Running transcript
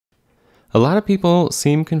A lot of people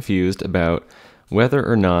seem confused about whether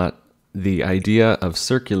or not the idea of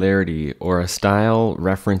circularity or a style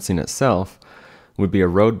referencing itself would be a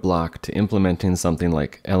roadblock to implementing something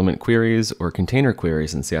like element queries or container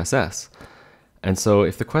queries in CSS. And so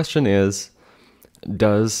if the question is,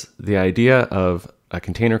 does the idea of a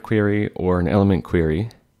container query or an element query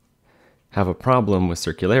have a problem with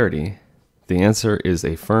circularity? The answer is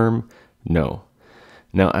a firm no.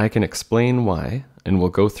 Now I can explain why, and we'll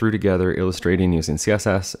go through together illustrating using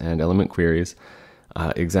CSS and element queries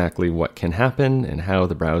exactly what can happen and how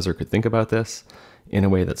the browser could think about this in a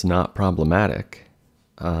way that's not problematic.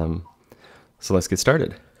 So let's get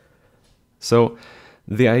started. So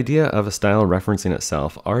the idea of a style referencing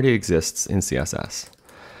itself already exists in CSS.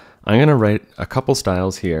 I'm going to write a couple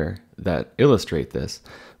styles here that illustrate this,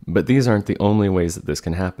 but these aren't the only ways that this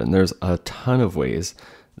can happen. There's a ton of ways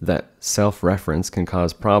that self-reference can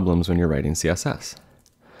cause problems when you're writing CSS.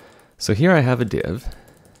 So here I have a div.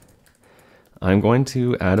 I'm going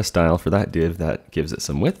to add a style for that div that gives it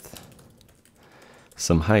some width,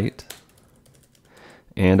 some height,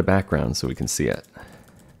 and a background so we can see it.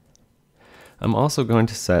 I'm also going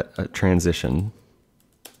to set a transition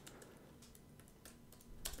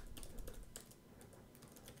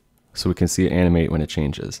so we can see it animate when it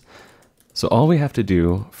changes. So all we have to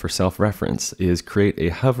do for self-reference is create a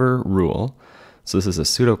hover rule. So this is a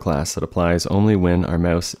pseudo class that applies only when our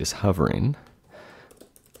mouse is hovering.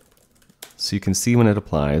 So you can see when it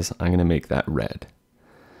applies, I'm going to make that red.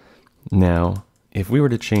 Now, if we were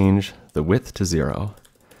to change the width to 0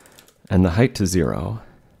 and the height to 0,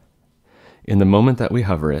 in the moment that we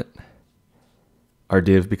hover it, our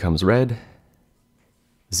div becomes red,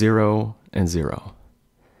 0, and 0.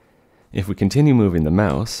 If we continue moving the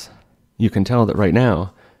mouse, you can tell that right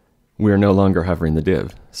now we are no longer hovering the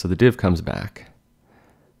div. So the div comes back.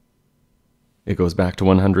 It goes back to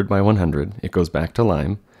 100 by 100. It goes back to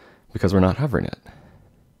lime because we're not hovering it.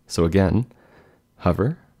 So again,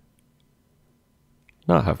 hover,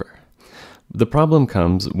 not hover. The problem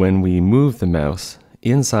comes when we move the mouse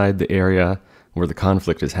inside the area where the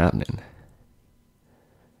conflict is happening.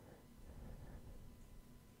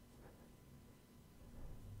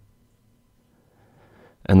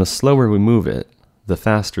 And the slower we move it, the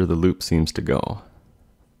faster the loop seems to go.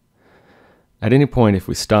 At any point, if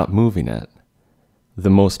we stop moving it, the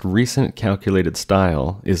most recent calculated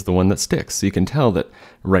style is the one that sticks. So you can tell that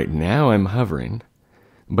right now I'm hovering,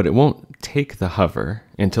 but it won't take the hover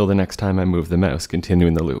until the next time I move the mouse,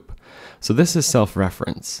 continuing the loop. So this is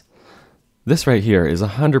self-reference. This right here is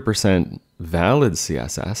 100% valid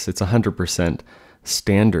CSS. It's 100%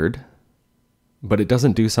 standard, but it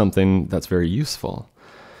doesn't do something that's very useful.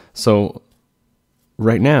 So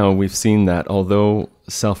right now we've seen that although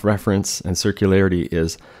self-reference and circularity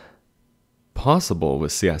is possible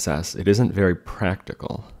with CSS, it isn't very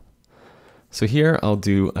practical. So here I'll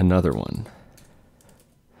do another one.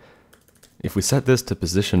 If we set this to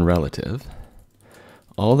position relative,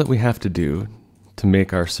 all that we have to do to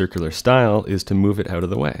make our circular style is to move it out of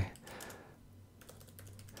the way.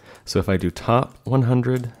 So if I do top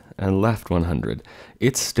 100 and left 100,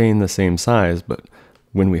 it's staying the same size, but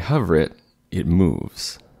when we hover it, it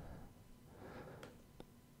moves.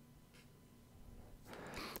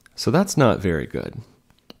 So that's not very good.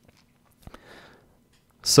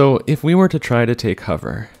 So if we were to try to take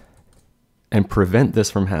hover and prevent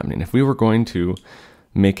this from happening, if we were going to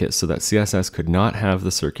make it so that CSS could not have the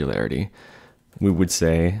circularity, we would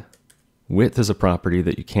say width is a property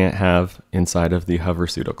that you can't have inside of the hover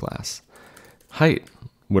pseudo class. Height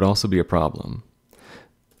would also be a problem.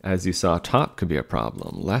 As you saw, top could be a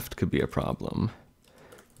problem, left could be a problem,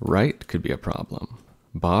 right could be a problem,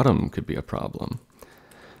 bottom could be a problem.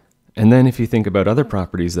 And then if you think about other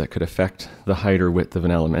properties that could affect the height or width of an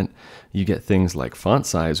element, you get things like font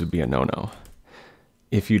size would be a no-no.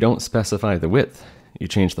 If you don't specify the width, you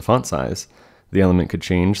change the font size, the element could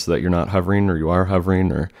change so that you're not hovering or you are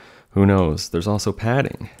hovering or who knows. There's also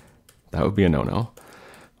padding. That would be a no-no.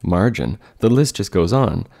 Margin. The list just goes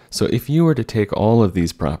on. So if you were to take all of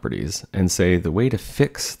these properties and say the way to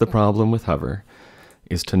fix the problem with hover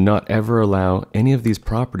is to not ever allow any of these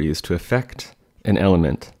properties to affect an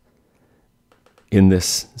element in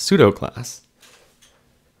this pseudo class,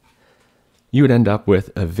 you would end up with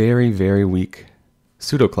a very, very weak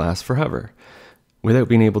pseudo class for hover. Without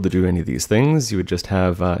being able to do any of these things, you would just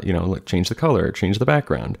have, like change the color, change the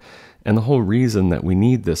background. And the whole reason that we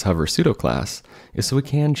need this hover pseudo class is so we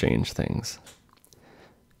can change things.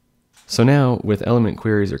 So now with element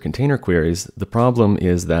queries or container queries, the problem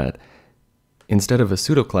is that instead of a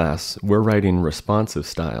pseudo class, we're writing responsive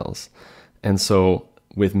styles. And so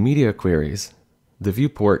with media queries, the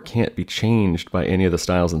viewport can't be changed by any of the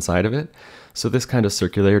styles inside of it, so this kind of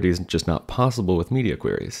circularity is just not possible with media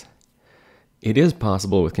queries. It is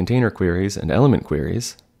possible with container queries and element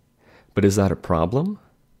queries, but is that a problem?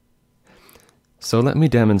 So let me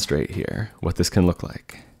demonstrate here what this can look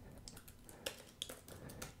like.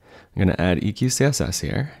 I'm going to add EQCSS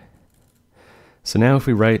here. So now if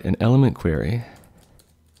we write an element query,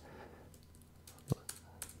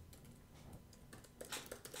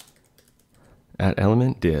 at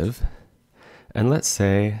element div, and let's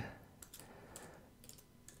say,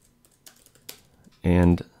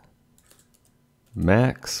 and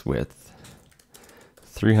max width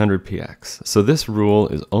 300px. So this rule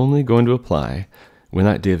is only going to apply when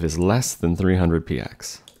that div is less than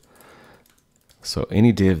 300px. So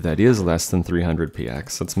any div that is less than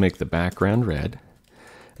 300px, let's make the background red,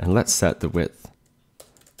 and let's set the width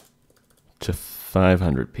to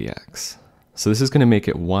 500px. So this is going to make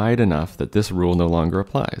it wide enough that this rule no longer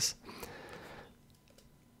applies.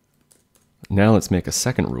 Now let's make a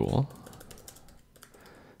second rule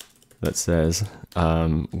that says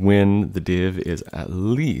when the div is at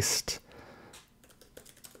least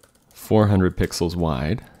 400 pixels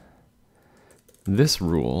wide, this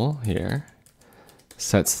rule here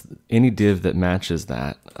sets any div that matches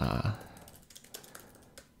that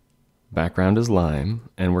background is lime,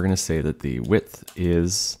 and we're going to say that the width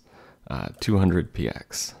is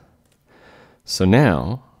 200px. So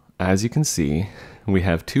now, as you can see, we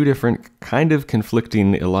have two different kind of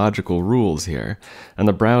conflicting illogical rules here, and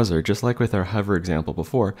the browser, just like with our hover example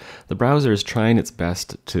before, the browser is trying its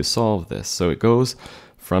best to solve this. So it goes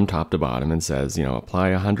from top to bottom and says, you know,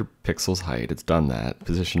 apply 100 pixels height. It's done that.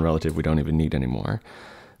 Position relative, we don't even need anymore.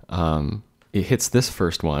 It hits this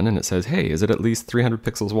first one and it says, hey, is it at least 300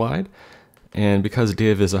 pixels wide? And because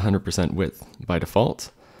div is 100% width by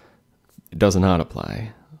default, it does not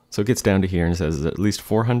apply. So it gets down to here and says, is it at least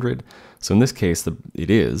 400? So in this case, it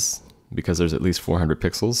is, because there's at least 400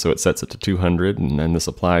 pixels, so it sets it to 200, and then this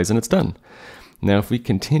applies, and it's done. Now, if we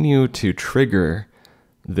continue to trigger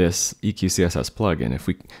this EQCSS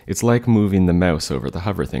plugin, it's like moving the mouse over the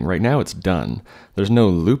hover thing. Right now, it's done. There's no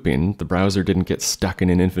looping. The browser didn't get stuck in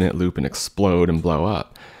an infinite loop and explode and blow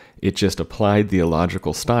up. It just applied the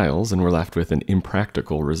illogical styles, and we're left with an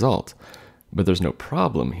impractical result. But there's no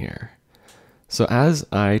problem here. So as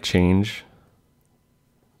I change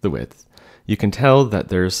the width, you can tell that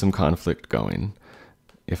there's some conflict going.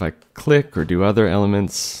 If I click or do other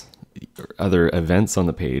elements, or other events on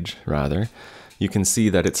the page, rather, you can see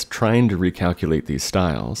that it's trying to recalculate these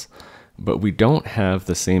styles, but we don't have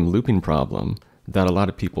the same looping problem that a lot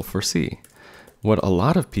of people foresee. What a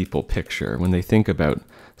lot of people picture when they think about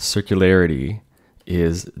circularity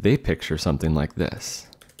is they picture something like this.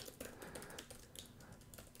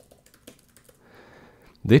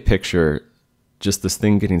 They picture just this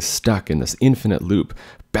thing getting stuck in this infinite loop,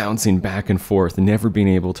 bouncing back and forth, never being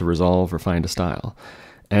able to resolve or find a style.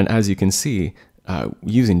 And as you can see,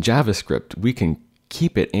 using JavaScript, we can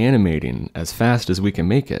keep it animating as fast as we can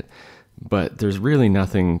make it, but there's really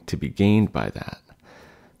nothing to be gained by that.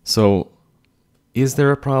 So is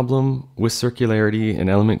there a problem with circularity in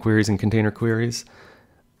element queries and container queries?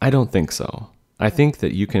 I don't think so. I think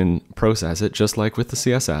that you can process it just like with the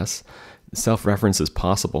CSS. Self-reference is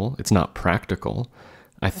possible. It's not practical.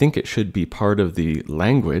 I think it should be part of the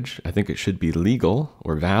language. I think it should be legal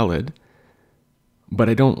or valid, but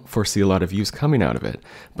I don't foresee a lot of use coming out of it.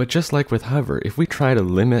 But just like with hover, if we try to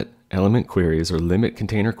limit element queries or limit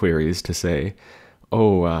container queries to say,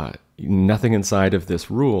 oh, nothing inside of this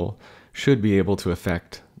rule should be able to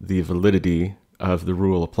affect the validity of the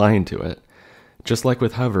rule applying to it. Just like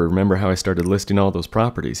with hover, remember how I started listing all those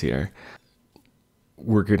properties here?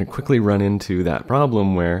 We're going to quickly run into that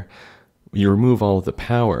problem where you remove all of the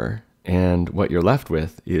power, and what you're left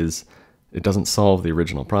with is it doesn't solve the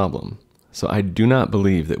original problem. So I do not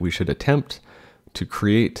believe that we should attempt to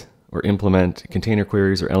create or implement container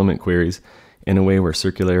queries or element queries in a way where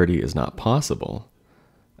circularity is not possible.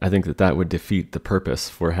 I think that that would defeat the purpose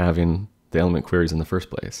for having the element queries in the first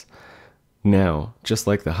place. Now, just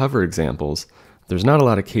like the hover examples, there's not a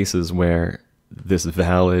lot of cases where this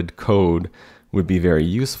valid code would be very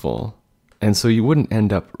useful. And so you wouldn't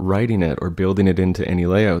end up writing it or building it into any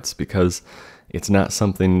layouts because it's not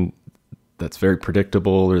something that's very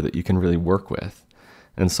predictable or that you can really work with.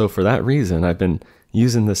 And so for that reason, I've been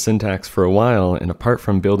using this syntax for a while, and apart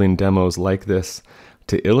from building demos like this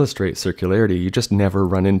to illustrate circularity, you just never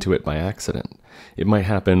run into it by accident. It might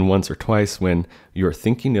happen once or twice when you're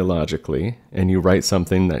thinking illogically and you write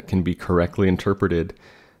something that can be correctly interpreted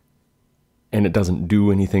and it doesn't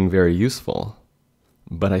do anything very useful.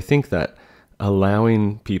 But I think that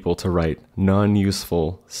allowing people to write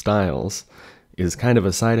non-useful styles is kind of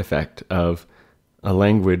a side effect of a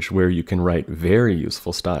language where you can write very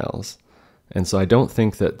useful styles. And so I don't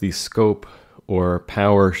think that the scope or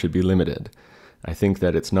power should be limited. I think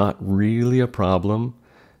that it's not really a problem,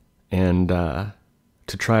 and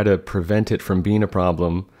to try to prevent it from being a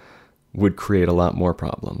problem would create a lot more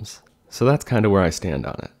problems. So that's kind of where I stand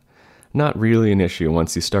on it. Not really an issue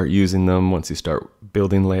once you start using them, once you start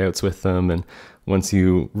building layouts with them, and once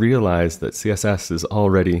you realize that CSS is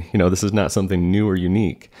already, this is not something new or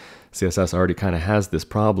unique. CSS already kind of has this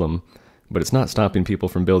problem, but it's not stopping people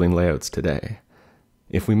from building layouts today.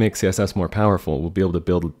 If we make CSS more powerful, we'll be able to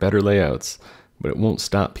build better layouts, but it won't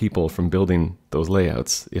stop people from building those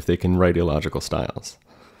layouts if they can write illogical styles.